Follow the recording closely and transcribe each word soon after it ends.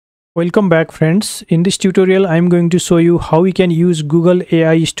Welcome back friends. In this tutorial I am going to show you how we can use Google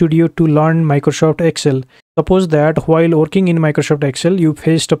AI Studio to learn Microsoft Excel. Suppose that while working in Microsoft Excel you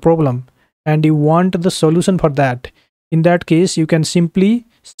faced a problem and you want the solution for that. In that case you can simply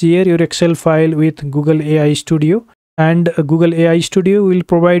share your Excel file with Google AI Studio and Google AI Studio will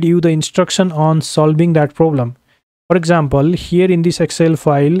provide you the instruction on solving that problem. For example, here in this Excel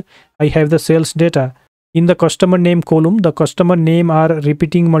file I have the sales data. In the customer name column, the customer name are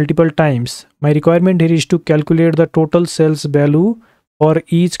repeating multiple times. My requirement here is to calculate the total sales value for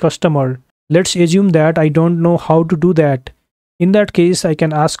each customer. Let's assume that I don't know how to do that. In that case, I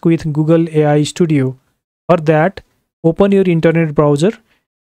can ask with Google AI Studio. For that, open your internet browser.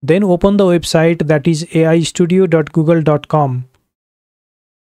 Then open the website that is aistudio.google.com.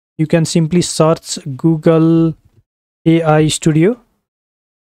 You can simply search Google AI Studio.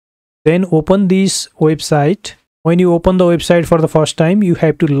 Then open this website. When you open the website for the first time, you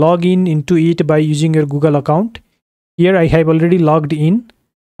have to log in into it by using your Google account. Here I have already logged in.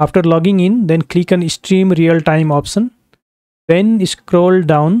 After logging in, then click on Stream Real Time option. Then scroll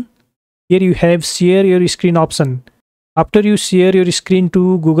down. Here you have Share Your Screen option. After you share your screen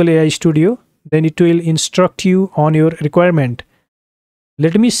to Google AI Studio, then it will instruct you on your requirement.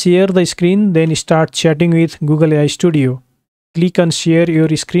 Let me share the screen, then start chatting with Google AI Studio. Click on Share Your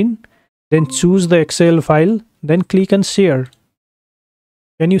Screen. Then choose the Excel file, then click on share.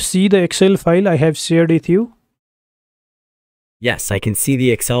 Can you see the Excel file I have shared with you? Yes, I can see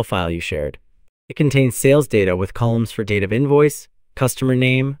the Excel file you shared. It contains sales data with columns for date of invoice, customer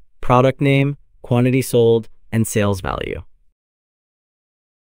name, product name, quantity sold, and sales value.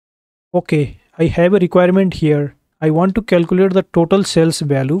 Okay, I have a requirement here. I want to calculate the total sales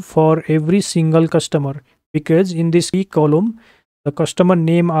value for every single customer because in this key column, the customer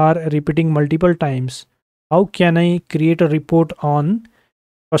name are repeating multiple times. How can I create a report on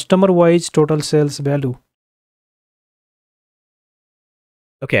customer-wise total sales value?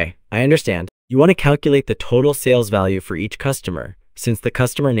 Okay, I understand. You want to calculate the total sales value for each customer since the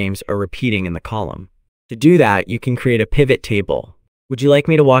customer names are repeating in the column. To do that, you can create a pivot table. Would you like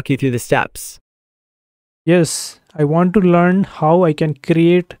me to walk you through the steps? Yes, I want to learn how I can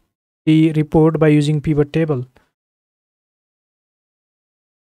create the report by using pivot table.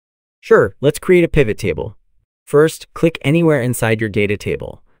 Sure, let's create a pivot table. First, click anywhere inside your data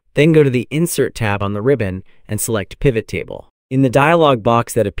table. Then go to the Insert tab on the ribbon and select Pivot Table. In the dialog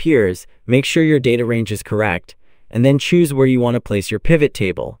box that appears, make sure your data range is correct, and then choose where you want to place your pivot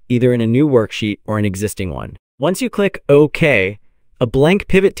table, either in a new worksheet or an existing one. Once you click OK, a blank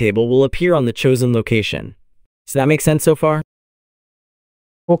pivot table will appear on the chosen location. Does that make sense so far?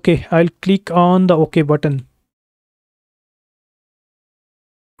 Okay, I'll click on the OK button.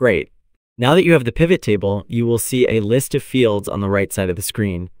 Great. Now that you have the pivot table, you will see a list of fields on the right side of the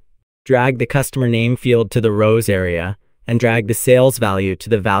screen. Drag the customer name field to the rows area and drag the sales value to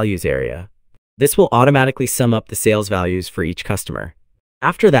the values area. This will automatically sum up the sales values for each customer.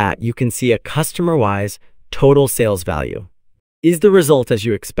 After that, you can see a customer-wise total sales value. Is the result as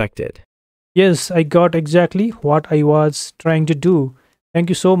you expected? Yes, I got exactly what I was trying to do. Thank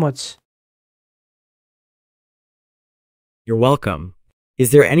you so much. You're welcome. Is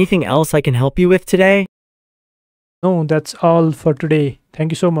there anything else I can help you with today? No, that's all for today.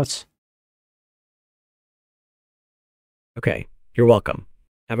 Thank you so much. Okay, you're welcome.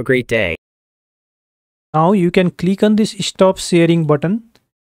 Have a great day. Now you can click on this Stop Sharing button.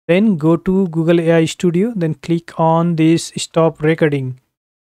 Then go to Google AI Studio. Then click on this Stop Recording.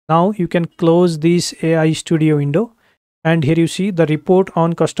 Now you can close this AI Studio window. And here you see the report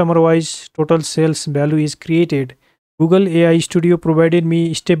on customer-wise total sales value is created. Google AI Studio provided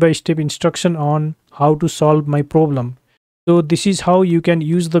me step-by-step instruction on how to solve my problem. So this is how you can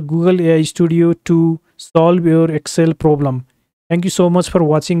use the Google AI Studio to solve your Excel problem. Thank you so much for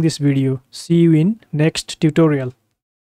watching this video. See you in next tutorial.